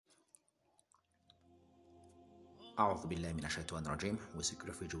أعوذ بالله من الشيطان الرجيم. We seek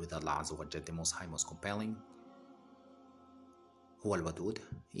refuge with Allah Azza wa Jal, the most high, most compelling. هو الودود,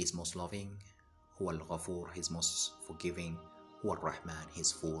 he is most loving. هو الغفور, he is most forgiving. هو الرحمن, he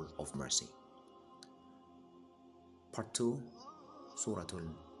is full of mercy. Part 2, Surah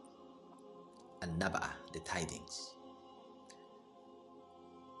Naba, the tidings.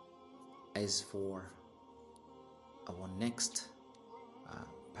 As for our next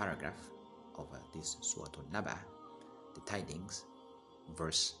paragraph of this Surah Naba, the tidings,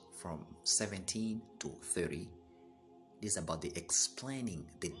 verse from 17 to 30, this is about the explaining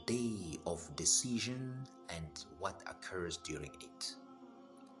the day of decision and what occurs during it.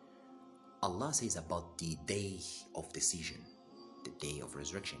 Allah says about the day of decision, the day of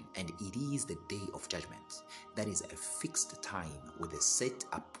resurrection, and it is the day of judgment. That is a fixed time with a set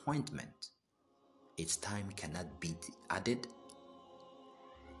appointment. Its time cannot be added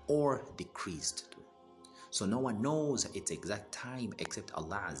or decreased. So no one knows its exact time except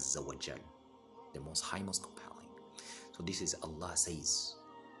Allah Azza wa Jal, the most high, most compelling. So this is Allah says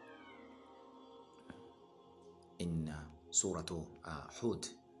in Surah Hud,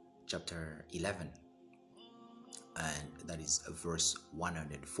 chapter 11, and that is verse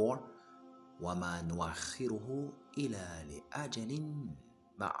 104. وَمَا نُؤَخِّرُهُ إِلَى لِأَجَلٍ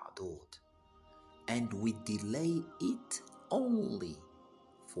مَعْدُودٍ. And we delay it only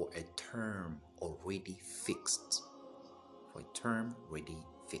for a term already fixed. For a term already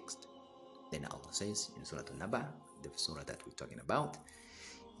fixed. Then Allah says in Surah Naba, the surah that we're talking about,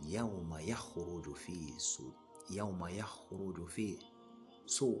 يَوْمَ يَخْرُجُ فِي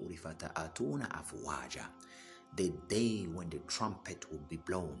سُورِ فَتَأْتُونَ أَفْوَاجًا. The day when the trumpet will be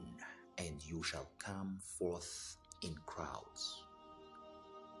blown, and you shall come forth in crowds.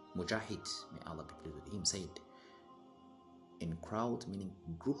 Mujahid, may Allah be pleased with him, said, in crowd meaning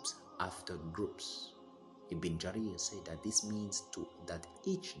groups after groups. Ibn Jarir said that this means that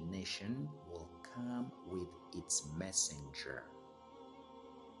each nation will come with its messenger.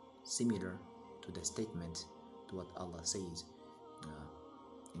 Similar to the statement to what Allah says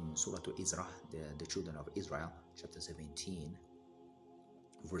in Surah Isra, the children of Israel, chapter 17,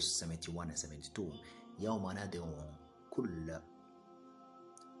 verse 71 and 72. يَوْمَ نَدْعُو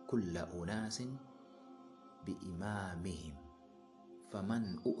كُلَّ أُنَاسٍ بِإِمَامِهِمْ فَمَنْ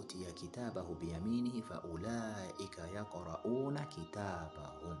أُؤْتِيَ كِتَابَهُ بِيَمِينِهِ فَأُولَئِكَ يَقْرَؤُونَ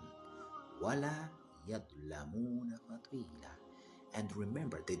كِتَابَهُمْ وَلَا يَظْلَمُونَ فَتِيلًا. And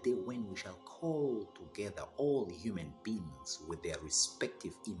remember the day when we shall call together all human beings with their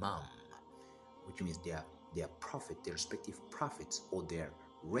respective imam, which means their prophet, their respective prophets, or their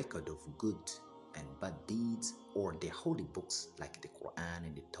record of good and bad deeds, or the holy books like the Quran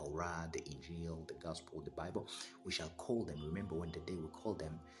and the Torah, the Injil, the Gospel, the Bible. We shall call them. Remember when the day we call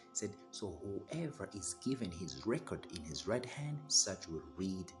them, said, so whoever is given his record in his right hand, such will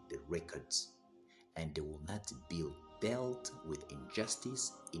read the records, and they will not be dealt with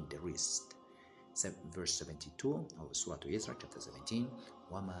injustice in the wrist. Verse 72 of Surah Isra, chapter 17.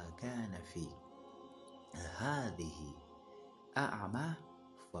 وَمَا كَانَ فِي هَذِهِ أَعْمَى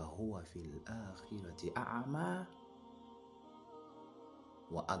فَهُوَ فِي الْآخِرَةِ أَعْمَى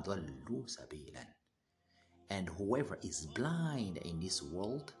وَأَضَلُّ سَبِيلًا. And whoever is blind in this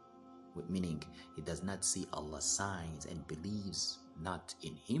world, meaning he does not see Allah's signs and believes not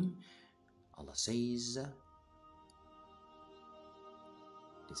in him, Allah says,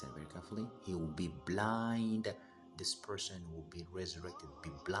 listen very carefully, he will be blind. This person will be resurrected,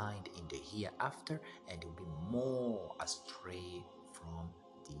 be blind in the hereafter, and will be more astray from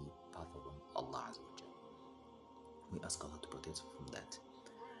the path of Allah Azza wa Jal. We ask Allah to protect us from that.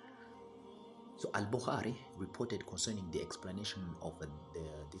 So Al-Bukhari reported concerning the explanation of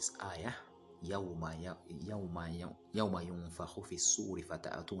this ayah, يَوْمَ يُنْفَخُ فِي السُّورِ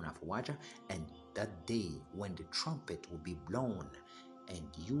فَتَأْتُونَ أَفْوَاجًا, and that day when the trumpet will be blown, and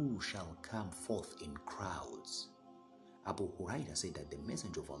you shall come forth in crowds. Abu Hurairah said that the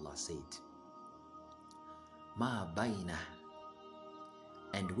Messenger of Allah said, مَا بَيْنَ,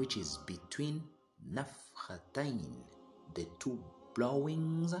 and which is between nafkhatain, the two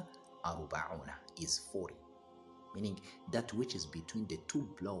blowings, aruba'una, is 40. Meaning that which is between the two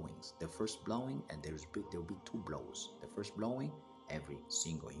blowings, the first blowing, and there will be two blows. The first blowing, every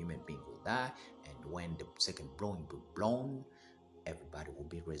single human being will die, and when the second blowing will be blown, everybody will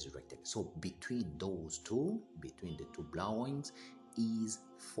be resurrected. So between those two, between the two blowings, is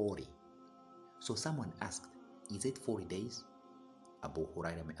 40. So someone asked, is it 40 days? Abu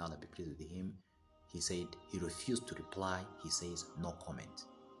Hurairah, may Allah be pleased with him, he said, he refused to reply. He says, no comment.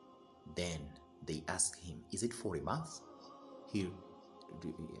 Then they asked him, is it 40 months? He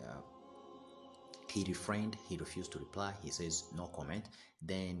He refrained, he refused to reply. He says, no comment.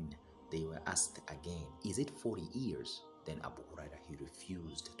 Then they were asked again, is it 40 years? Then Abu Huraira, he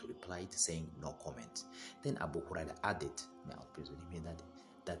refused to reply, saying no comment. Then Abu Huraira added, may Allah praise him,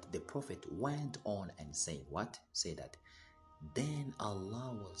 that the Prophet went on and saying what? Say that, then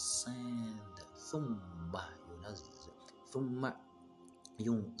Allah will send ثم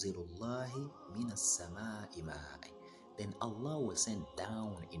ينزل الله من السماء ماء. Then Allah will send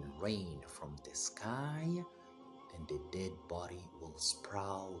down in rain from the sky, and the dead body will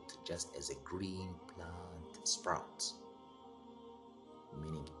sprout just as a green plant sprouts.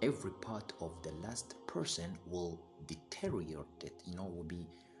 Meaning every part of the last person will deteriorate, will be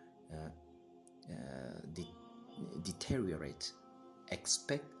deteriorate,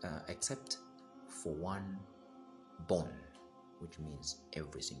 except for one bone, which means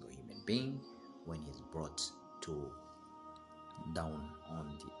every single human being, when he's brought to down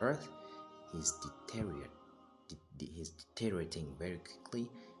on the earth, he's deteriorating very quickly.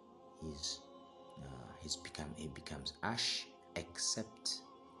 He becomes ash, except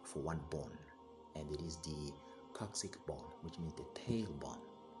for one bone, and it is the coccyx bone, which means the tailbone.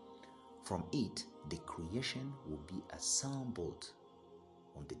 From it, the creation will be assembled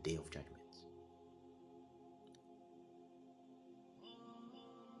on the day of judgment.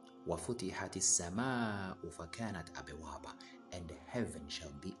 وَفُتِحَتِ السَّمَاءُ فَكَانَتْ أَبْوَابًا. And the heaven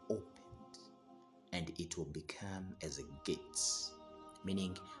shall be opened, and it will become as a gates,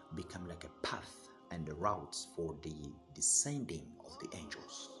 meaning become like a path and the routes for the descending of the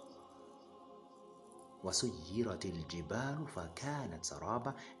angels. وَسُيِّرَتِ الْجِبَالُ فَكَانَتْ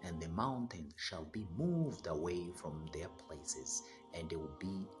سَرَابًا. And the mountains shall be moved away from their places, and they will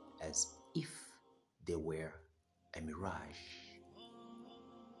be as if they were a mirage.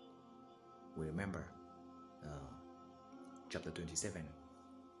 We remember chapter 27,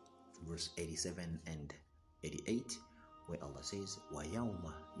 verse 87 and 88, where Allah says,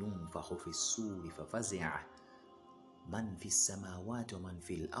 وَيَوْمَ يُنْفَخُ فِي السُّورِ فَفَزِعَ مَنْ فِي السَّمَاوَاتِ وَمَنْ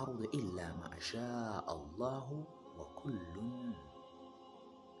فِي الْأَرْضِ إِلَّا مَا شَاءَ اللَّهُ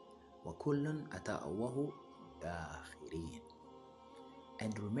وَكُلٌّ أَتَوْهُ دَاخِرِينَ.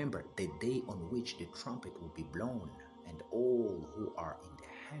 And remember the day on which the trumpet will be blown, and all who are in the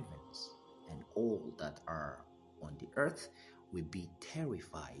heavens and all that are on the earth will be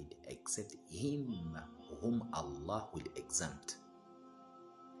terrified, except him whom Allah will exempt,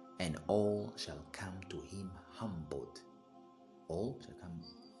 and all shall come to him humbled. All shall come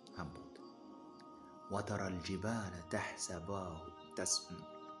humbled. وَتَرَى الْجِبَالَ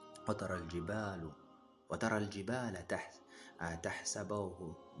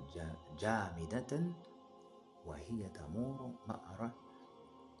تَحْسَبُهُ جَامِدَةً وَهِيَ تَمُرُّ مَرًّا.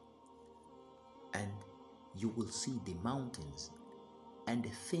 And you will see the mountains and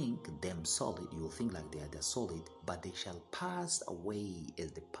think them solid. You will think like they're solid, but they shall pass away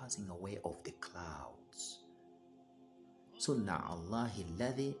as the passing away of the clouds. صُنَّعَ اللَّهِ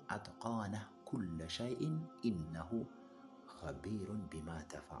الَّذِي أَتْقَنَ كُلَّ شَيْءٍ إِنَّهُ خَبِيرٌ بِمَا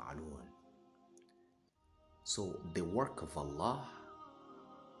تَفْعَلُونَ. So the work of Allah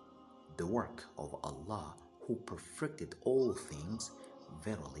who perfected all things,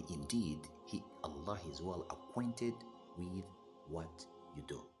 verily indeed Allah is well acquainted with what you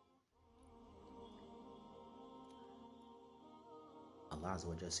do. Allah Azza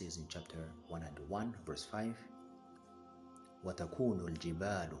wa Jalla says in chapter 101 verse 5, وَتَكُونُ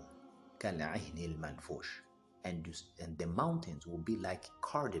الْجِبَالُ كَالْعِهْنِ الْمَنْفُوشِ. And the mountains will be like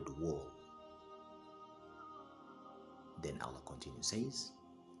carded wool. Then Allah continues, says,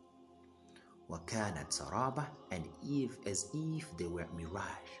 وَكَانَتْ سَرَابًا. And as if they were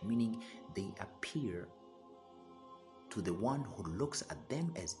mirage, meaning they appear to the one who looks at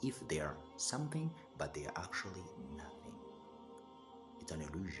them as if they are something, but they are actually nothing. It's an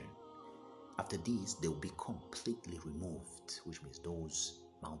illusion. After this, they will be completely removed, which means those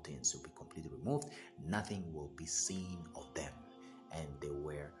mountains will be completely removed. Nothing will be seen of them, and there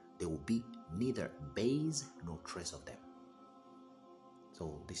will be neither base nor trace of them.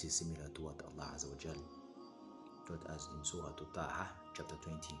 So this is similar to what Allah Azza wa Jal taught us in Surah Taha, chapter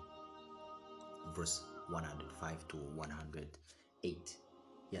 20, verse 105 to 108.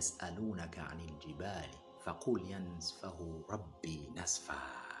 يَسْأَلُونَكَ عَنِ الْجِبَالِ فَقُلْ يَنْسْفَهُ رَبِّي نَسْفًا.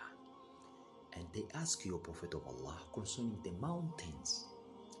 And they ask you, O Prophet of Allah, concerning the mountains.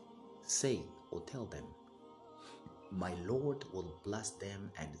 Say or tell them, my Lord will blast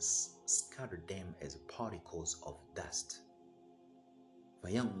them and scatter them as particles of dust.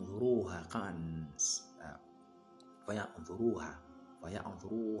 فَيَنْظُرُوهَا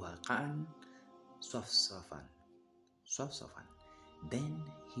قَعًا صَفْصَفًا. Then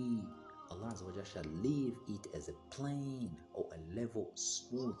he, Allah Azza wa Jalla shall leave it as a plain or a level,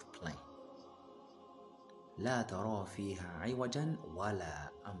 smooth plain. لا ترى فيها عوجا ولا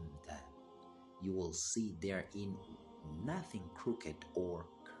أمتا. You will see therein nothing crooked or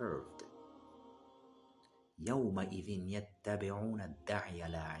curved. يومئذ يتبعون الداعي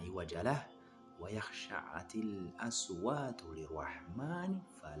لا عوج له ويخشعت الأصوات للرحمن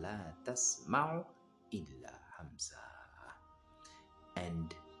فلا تسمع إلا همسا.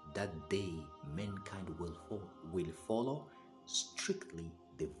 And that day mankind will follow strictly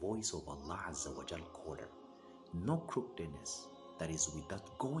the voice of Allah Azza wa Jal quarter. No crookedness, that is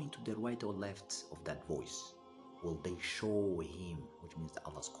without going to the right or left of that voice, will they show him, which means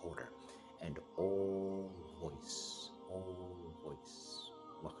Allah's quarter. And all voice,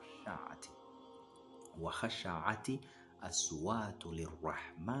 وخشعت أصوات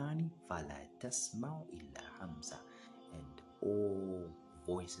للرحمن فلا تسمع إلا همسا. And all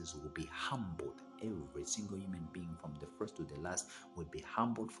voices will be humbled. Every single human being from the first to the last will be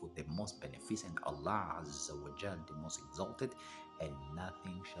humbled for the most beneficent Allah Azza wa Jal, the most exalted, and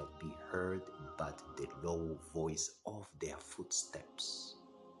nothing shall be heard but the low voice of their footsteps.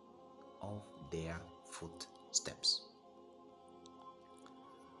 Of their footsteps.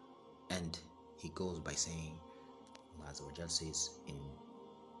 And he goes by saying, Allah Azza wa Jal says in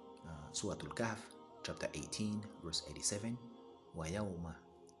Surah Al-Kahf, chapter 18, verse 87, وَيَوْمَ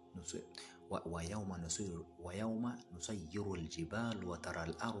نُسَيِّرُ الْجِبَالُ وَتَرَى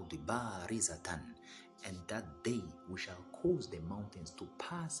الْأَرْضِ بَارِزَةً. And that day we shall cause the mountains to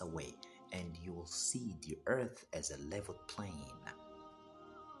pass away, and you will see the earth as a level plain.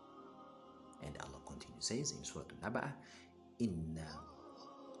 And Allah continues, says in Surah Naba, Inna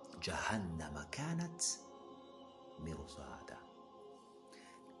Jahannama kanat mirsada.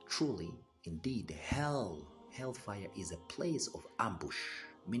 Truly, indeed, hellfire is a place of ambush,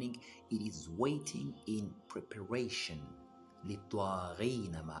 meaning it is waiting in preparation.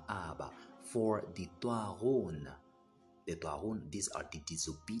 لِطَاغِينَ مَآبًا, for the Twaghun. The Twaghun, these are the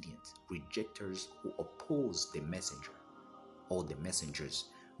disobedient, rejectors who oppose the messenger or the messengers.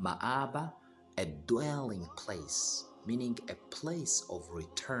 Ma'aba, a dwelling place, meaning a place of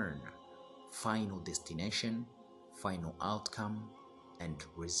return, final destination, final outcome, and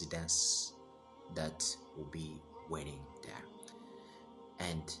residence that will be waiting there.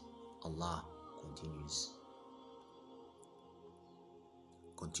 And Allah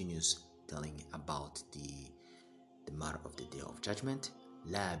continues telling about the matter of the day of judgment.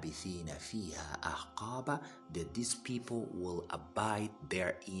 لَابِثِينَ فِيهَا أَحْقَابًا, that these people will abide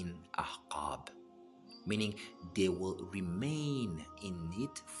therein ahqab, meaning they will remain in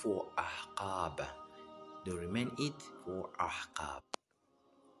it for ahqab. They remain it for ahqab.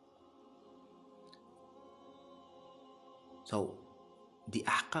 So the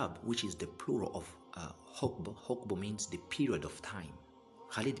ahqab, which is the plural of hukb means the period of time.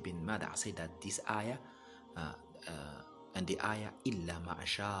 Khalid bin Mada said that this ayah and the ayah illa ma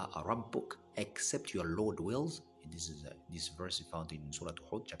sha'a rabbuk, except your Lord wills. This verse is found in Surah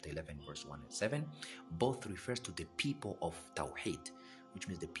Hud, chapter 11, verse 1 and 7. Both refers to the people of Tawheed, which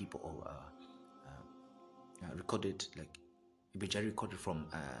means the people of recorded, like Ibn Jarir recorded from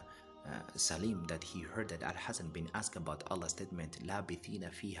Salim that he heard that Al-Hasan bin asked about Allah's statement, La bithina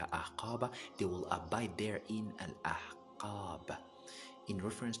fiha ahqaba, they will abide there in al-ahqab. In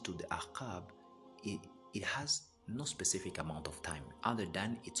reference to the ahqab, it has no specific amount of time other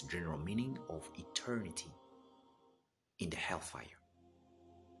than its general meaning of eternity in the hellfire.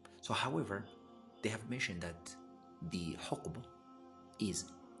 So however, they have mentioned that the hukb is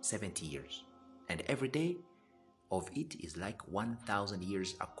 70 years, and every day of it is like 1,000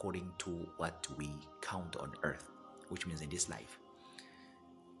 years according to what we count on earth, which means in this life.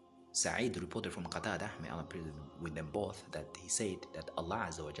 Sa'id reported from Qatada, may Allah praise with them both, that he said that Allah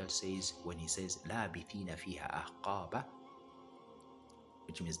Azza wa Jal says, when he says La bithina fiha ahqaba,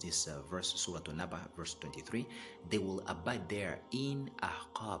 which means this verse, Surah Naba, verse 23, they will abide there in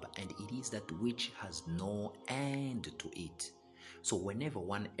ahqab, and it is that which has no end to it. So whenever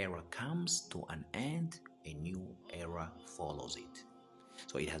one era comes to an end, a new era follows it.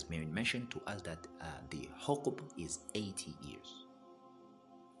 So it has been mentioned to us that the hukb is 80 years.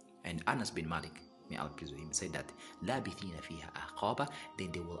 And Anas bin Malik, may Allah please with him, said that labithina fiha ahqaba,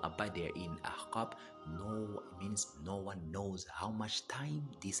 then they will abide there in ahqab. No, it means no one knows how much time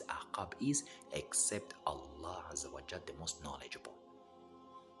this ahqab is except Allah Azza wa Jal, the most knowledgeable,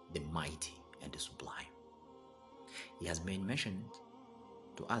 the mighty and the sublime. It has been mentioned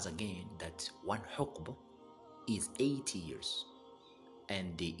to us again that one hukb is 80 years,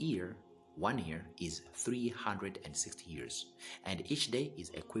 and the year 1 year is 360 years, and each day is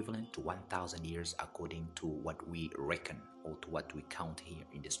equivalent to 1,000 years according to what we reckon or to what we count here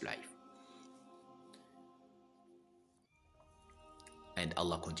in this life. And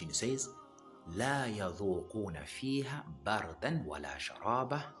Allah continues, says, لا يذوقون فيها بردا ولا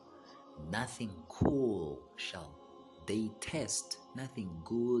شرابا. Nothing cool shall they taste, nothing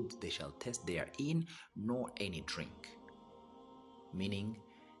good they shall taste therein, nor any drink. Meaning,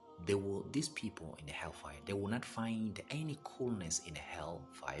 these people in the hellfire, they will not find any coolness in the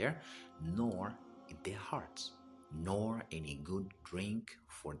hellfire, nor in their hearts, nor any good drink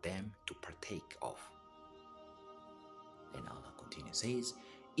for them to partake of. And Allah continues, says,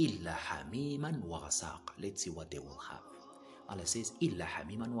 إِلَّا حَمِيمًا وَغَسَاقًا. Let's see what they will have. Allah says, إِلَّا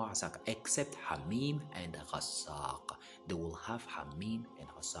حَمِيمًا وَغَسَاقًا, except Hamim and Ghasaq. They will have Hamim and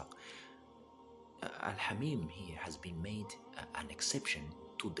Ghasaq. Al-Hamim here has been made an exception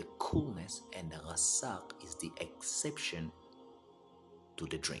to the coolness, and Ghasaq is the exception to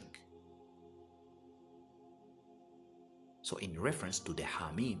the drink. So in reference to the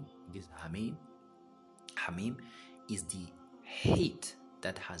Hamim, this Hamim is the heat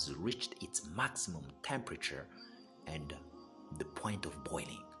that has reached its maximum temperature and the point of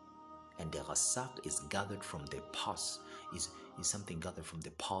boiling. And the Ghasaq is gathered from the pus, is something gathered from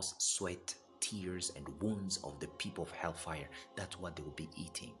the pus, sweat, tears, and wounds of the people of hellfire. That's what they will be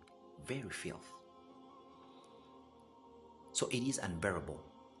eating. Very filth. So it is unbearable,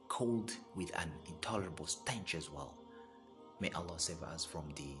 cold with an intolerable stench as well. May Allah save us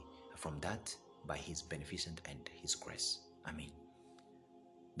from that by His beneficence and His grace. Ameen.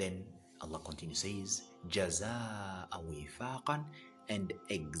 Then Allah continues, says, Jazaa wifaqan, and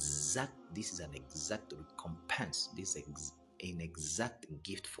exact, this is an exact recompense, this is an exact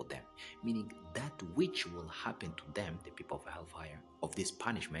gift for them. Meaning that which will happen to them, the people of hellfire, of this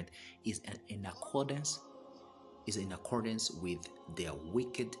punishment, is in accordance with their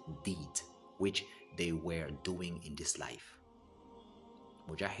wicked deeds which they were doing in this life.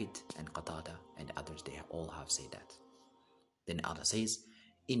 Mujahid and Qatada and others, they all have said that. Then Allah says,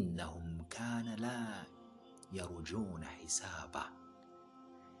 إِنَّهُمْ كَانَ لَا يَرُجُونَ حِسَابًا.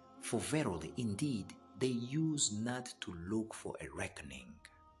 For verily, indeed, they used not to look for a reckoning.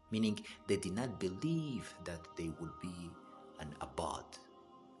 Meaning, they did not believe that they would be an abode,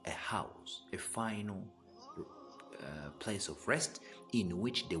 a house, a final place of rest in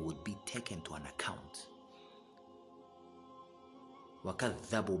which they would be taken to an account.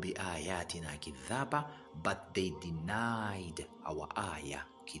 وَكَذَّبُوا بِآيَاتِنَا كِذَّابًا, but they denied our ayah,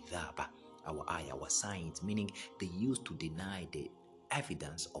 kidhaba, our signs, meaning they used to deny the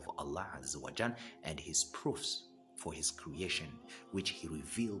evidence of Allah Azza wa Jal and His proofs for His creation, which He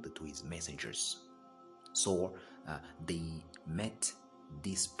revealed to His messengers. So they met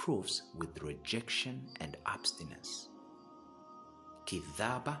these proofs with rejection and abstinence.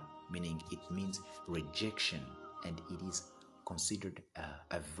 Kidhaba, meaning it means rejection, and it is considered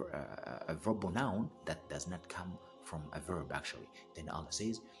a verbal noun that does not come from a verb actually. Then Allah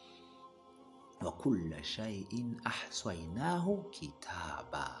says, وَكُلَّ شَيْءٍ أَحْصَيْنَاهُ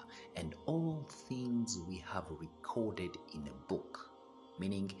كِتَابًا, and all things we have recorded in a book.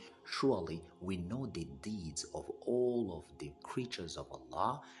 Meaning, surely we know the deeds of all of the creatures of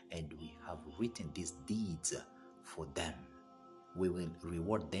Allah, and we have written these deeds for them. We will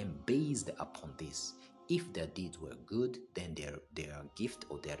reward them based upon this. If their deeds were good, then their gift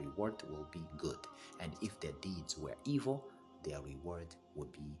or their reward will be good. And if their deeds were evil, their reward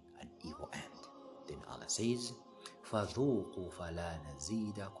would be an evil end. Then Allah says, فَذُوقُوا فَلَا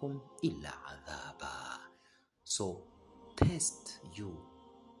نَزِيدَكُمْ إِلَّا عَذَابًا. So test you,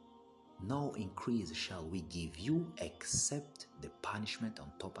 no increase shall we give you except the punishment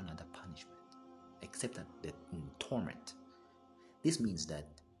on top of another punishment, except the torment. This means that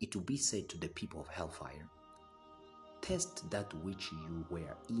it will be said to the people of hellfire, test that which you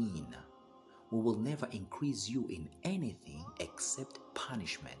were in. We will never increase you in anything except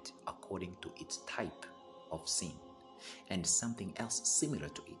punishment according to its type of sin and something else similar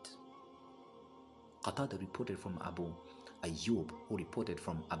to it. Qatada reported from Abu Ayyub, who reported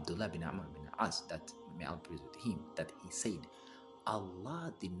from Abdullah bin Amr bin As, that may Allah praise with him, that he said,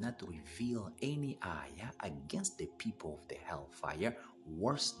 Allah did not reveal any ayah against the people of the hellfire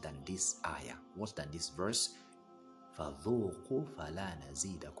worse than this ayah, worse than this verse. فَذُوقُوا فَلَا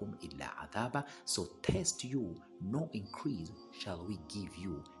نَزِيدَكُمْ إِلَّا عَذَابًا. So test you, no increase shall we give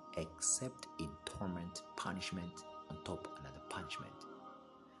you except in torment, punishment on top of another punishment.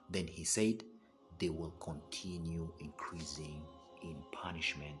 Then he said, they will continue increasing in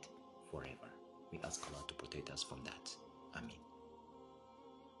punishment forever. We ask Allah to protect us from that. Ameen.